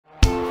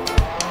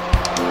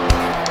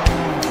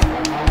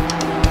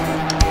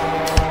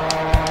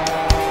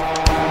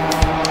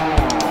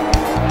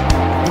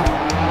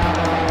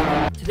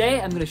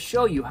going to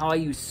show you how I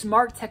use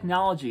smart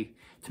technology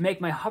to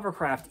make my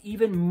hovercraft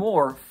even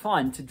more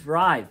fun to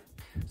drive.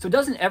 So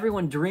doesn't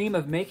everyone dream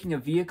of making a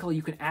vehicle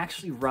you can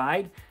actually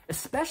ride,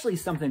 especially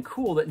something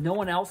cool that no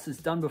one else has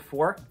done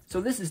before?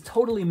 So this is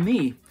totally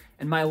me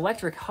and my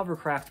electric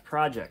hovercraft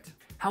project.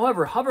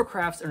 However,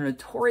 hovercrafts are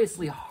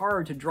notoriously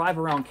hard to drive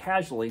around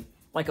casually,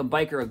 like a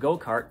bike or a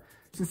go-kart,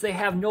 since they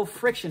have no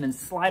friction and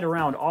slide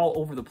around all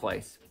over the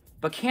place.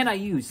 But can I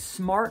use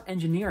smart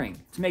engineering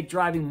to make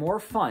driving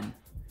more fun,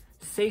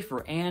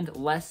 safer, and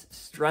less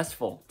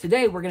stressful?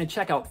 Today, we're going to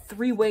check out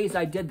 3 ways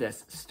I did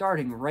this,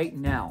 starting right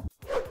now.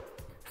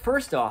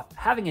 First off,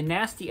 having a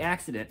nasty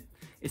accident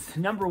is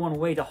the #1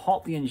 way to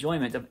halt the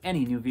enjoyment of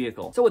any new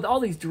vehicle. So with all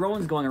these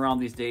drones going around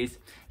these days,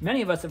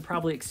 many of us have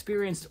probably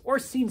experienced or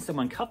seen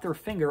someone cut their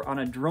finger on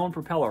a drone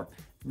propeller.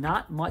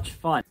 Not much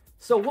fun.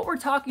 So what we're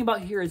talking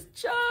about here is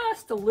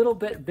just a little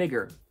bit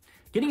bigger.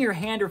 Getting your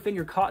hand or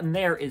finger caught in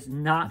there is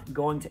not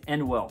going to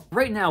end well.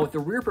 Right now, with the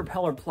rear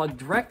propeller plugged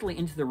directly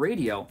into the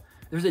radio,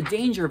 there's a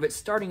danger of it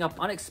starting up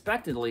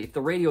unexpectedly if the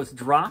radio is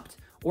dropped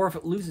or if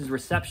it loses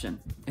reception.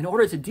 In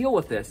order to deal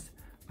with this,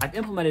 I've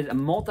implemented a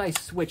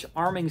multi-switch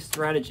arming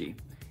strategy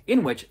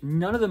in which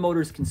none of the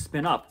motors can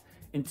spin up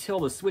until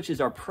the switches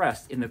are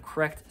pressed in the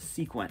correct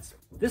sequence.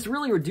 This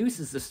really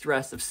reduces the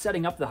stress of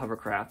setting up the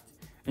hovercraft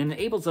and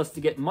enables us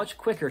to get much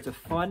quicker to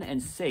fun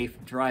and safe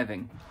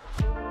driving.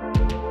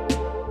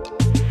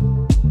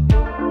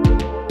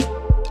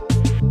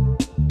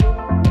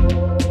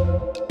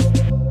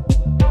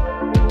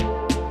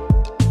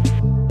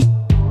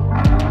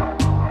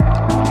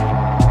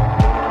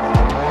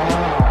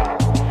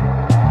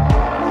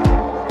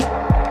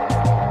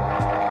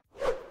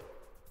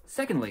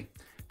 Secondly,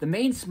 the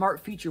main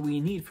smart feature we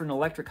need for an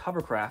electric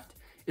hovercraft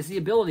is the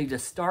ability to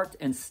start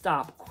and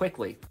stop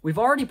quickly. We've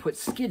already put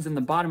skids on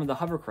the bottom of the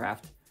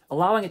hovercraft,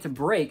 allowing it to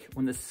brake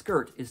when the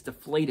skirt is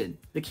deflated.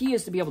 The key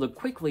is to be able to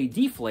quickly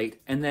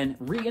deflate and then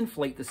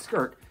re-inflate the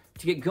skirt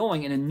to get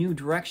going in a new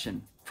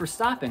direction. For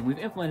stopping, we've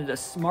implemented a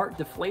smart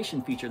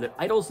deflation feature that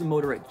idles the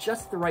motor at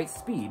just the right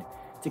speed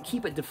to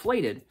keep it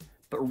deflated,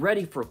 but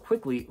ready for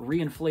quickly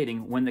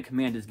re-inflating when the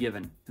command is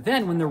given.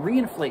 Then, when the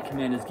re-inflate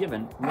command is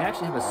given, we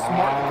actually have a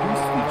smart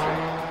boost feature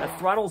that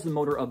throttles the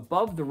motor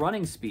above the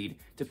running speed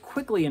to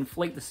quickly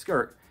inflate the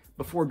skirt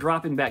before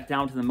dropping back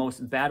down to the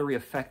most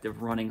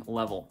battery-effective running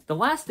level. The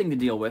last thing to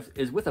deal with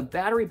is with a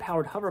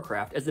battery-powered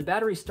hovercraft, as the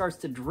battery starts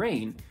to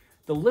drain,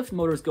 the lift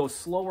motors go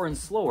slower and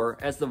slower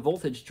as the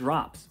voltage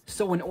drops.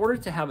 So in order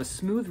to have a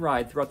smooth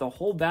ride throughout the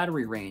whole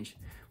battery range,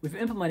 we've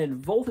implemented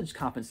voltage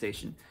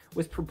compensation,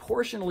 which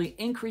proportionally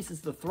increases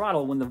the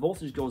throttle when the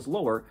voltage goes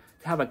lower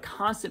to have a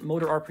constant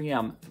motor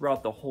RPM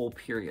throughout the whole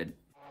period.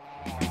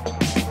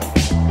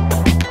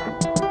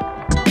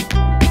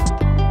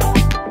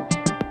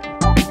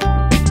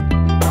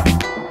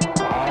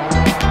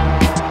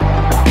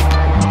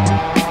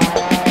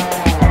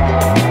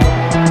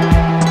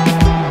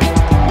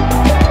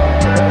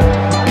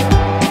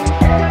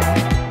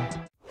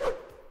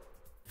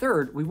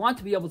 Third, we want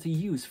to be able to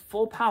use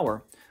full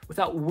power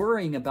without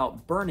worrying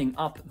about burning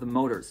up the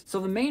motors. So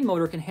the main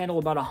motor can handle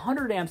about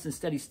 100 amps in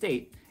steady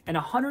state and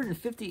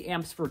 150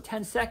 amps for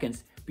 10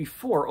 seconds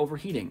before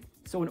overheating.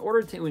 So in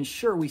order to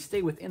ensure we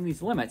stay within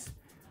these limits,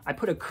 I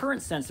put a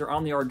current sensor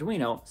on the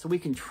Arduino so we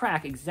can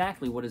track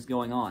exactly what is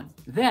going on.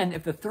 Then,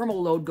 if the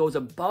thermal load goes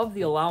above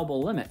the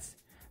allowable limits,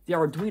 the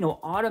Arduino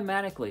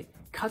automatically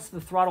cuts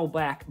the throttle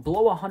back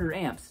below 100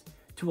 amps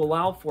to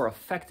allow for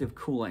effective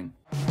cooling.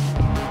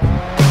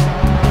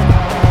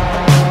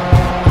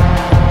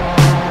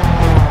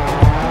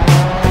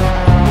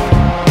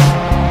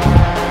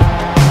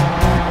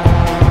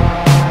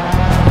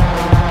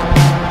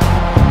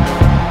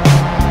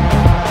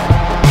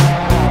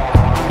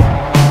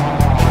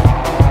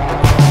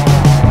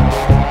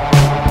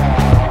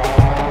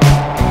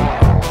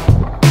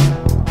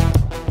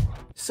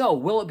 So,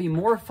 will it be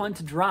more fun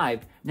to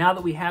drive now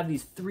that we have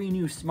these 3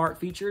 new smart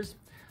features?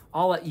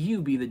 I'll let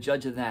you be the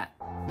judge of that.